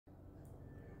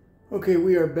Okay,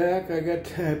 we are back. I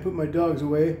put my dogs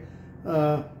away.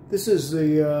 This is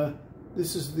the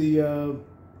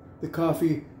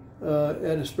coffee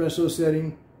at espresso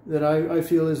setting that I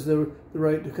feel is the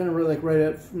right, kind of like right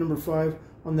at number 5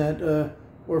 on that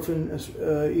Orphan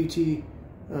ET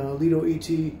Lido ET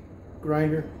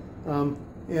grinder.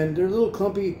 And they're a little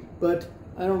clumpy, but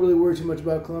I don't really worry too much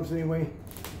about clumps anyway.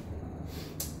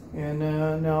 And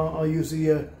now I'll use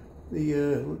the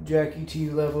Jack ET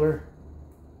leveler.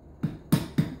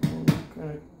 Kind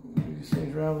of move these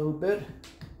things around a little bit.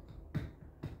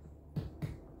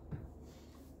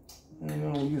 And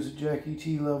then we'll use the Jack ET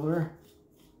leveler.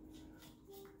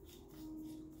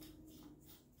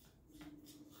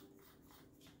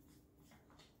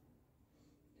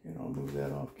 And I'll move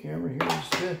that off camera here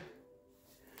instead.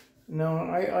 Now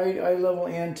I level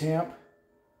and tamp.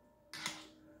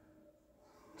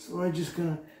 So I'm just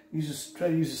gonna try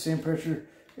to use the same pressure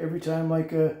every time,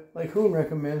 like Hoon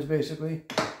recommends, basically.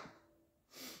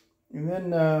 And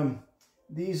then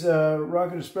these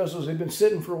Rocket Espressos, they've been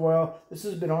sitting for a while. This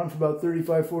has been on for about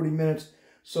 35-40 minutes.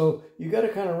 So you got to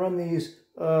kind of run these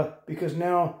because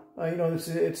now you know it's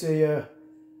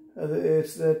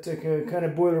that kind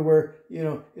of boiler where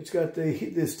it's got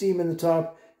the steam in the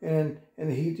top and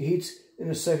the heat's in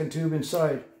the second tube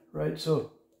inside, right?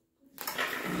 So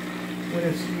when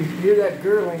you hear that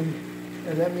gurgling,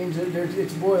 that means that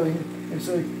it's boiling, and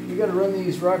so you got to run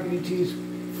these Rocket ETs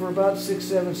for about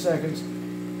 6-7 seconds.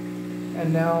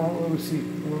 And now let's see,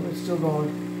 well, it's still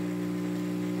going.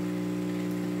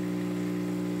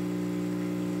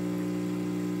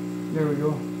 There we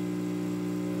go.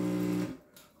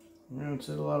 It's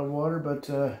a lot of water, but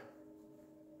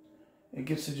it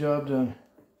gets the job done.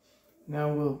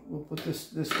 Now we'll put this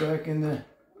back in the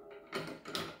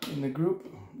group,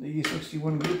 the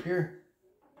E61 group here.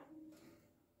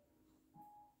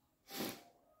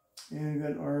 And we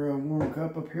got our warm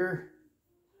cup up here.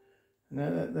 And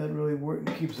that really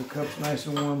keeps the cups nice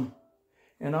and warm.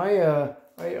 And the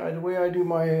way I do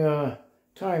my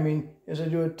timing is I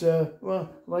do it well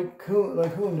like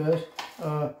Hoon does.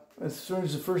 As soon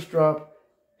as the first drop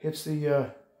hits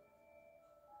the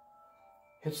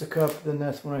cup, then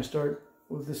that's when I start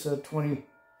with this 20.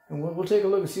 And we'll take a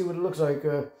look and see what it looks like.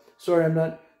 Sorry, I'm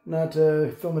not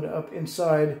filming it up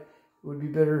inside. It would be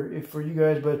better for you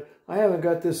guys, but I haven't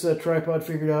got this tripod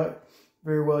figured out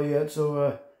very well yet,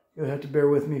 so you'll have to bear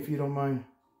with me if you don't mind,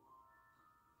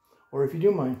 or if you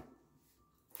do mind.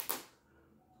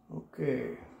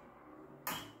 Okay,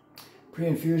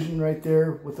 pre-infusion right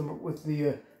there with the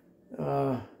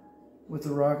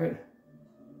Rocket,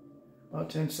 about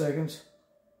 10 seconds,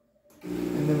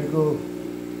 and then we go to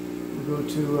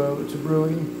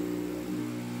brewing,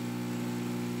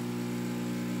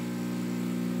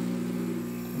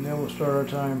 and then we'll start our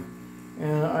time.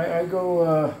 And I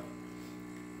go.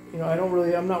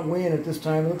 I'm not weighing it this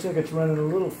time. It looks like it's running a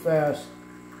little fast.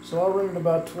 So I'll run it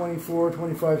about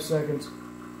 24-25 seconds.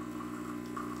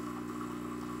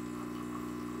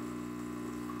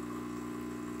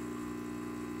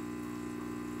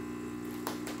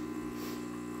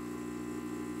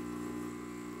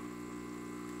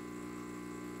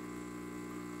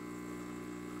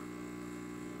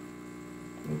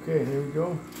 Okay, there we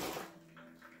go.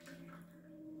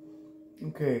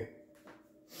 Okay.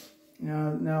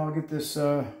 Now I'll get this,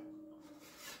 I'm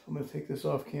going to take this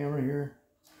off camera here.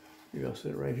 Maybe I'll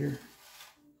sit right here.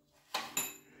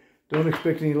 Don't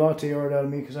expect any latte art out of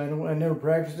me because I never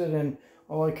practiced it, and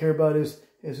all I care about is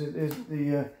it's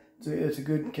a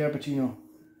good cappuccino.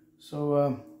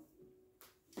 So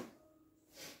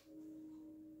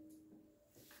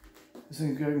this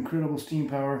thing's got incredible steam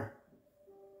power.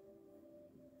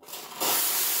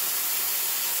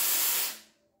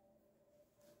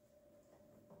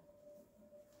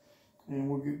 And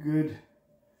we'll get good.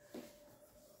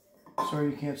 Sorry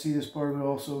you can't see this part of it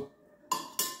also.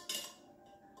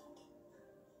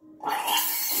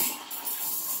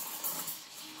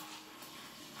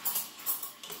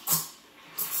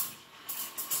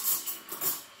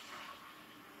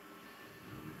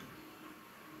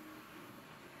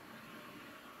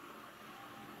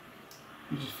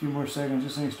 Just a few more seconds.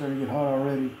 This thing's starting to get hot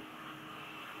already.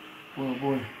 Oh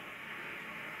boy.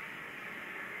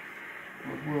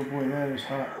 Oh boy, that is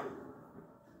hot.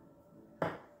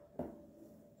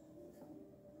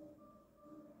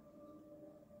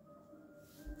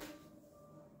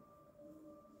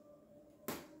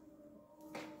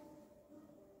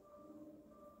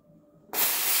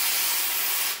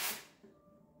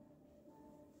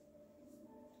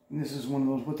 And this is one of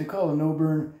those, what they call a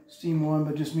no-burn steam one,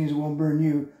 but just means it won't burn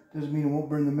you. Doesn't mean it won't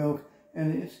burn the milk.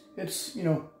 And it's you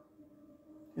know,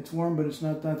 it's warm, but it's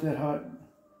not that hot.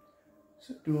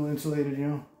 dual insulated, you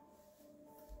know.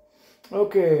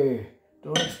 Okay,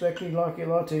 don't expect any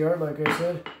latte art, like I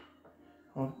said.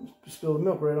 I'll spill the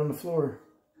milk right on the floor.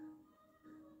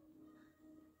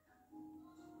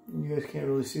 You guys can't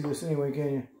really see this anyway,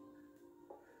 can you?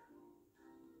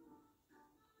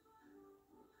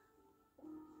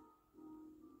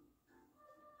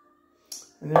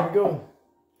 And there we go.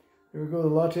 There we go, the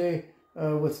latte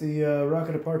with the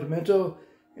Rocket Appartamento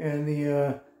and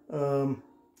the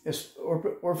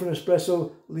Orphan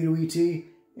Espresso Lido ET,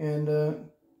 and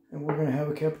we're going to have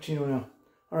a cappuccino now.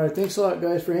 All right, thanks a lot,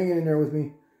 guys, for hanging in there with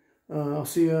me. I'll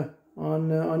see you on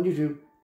YouTube.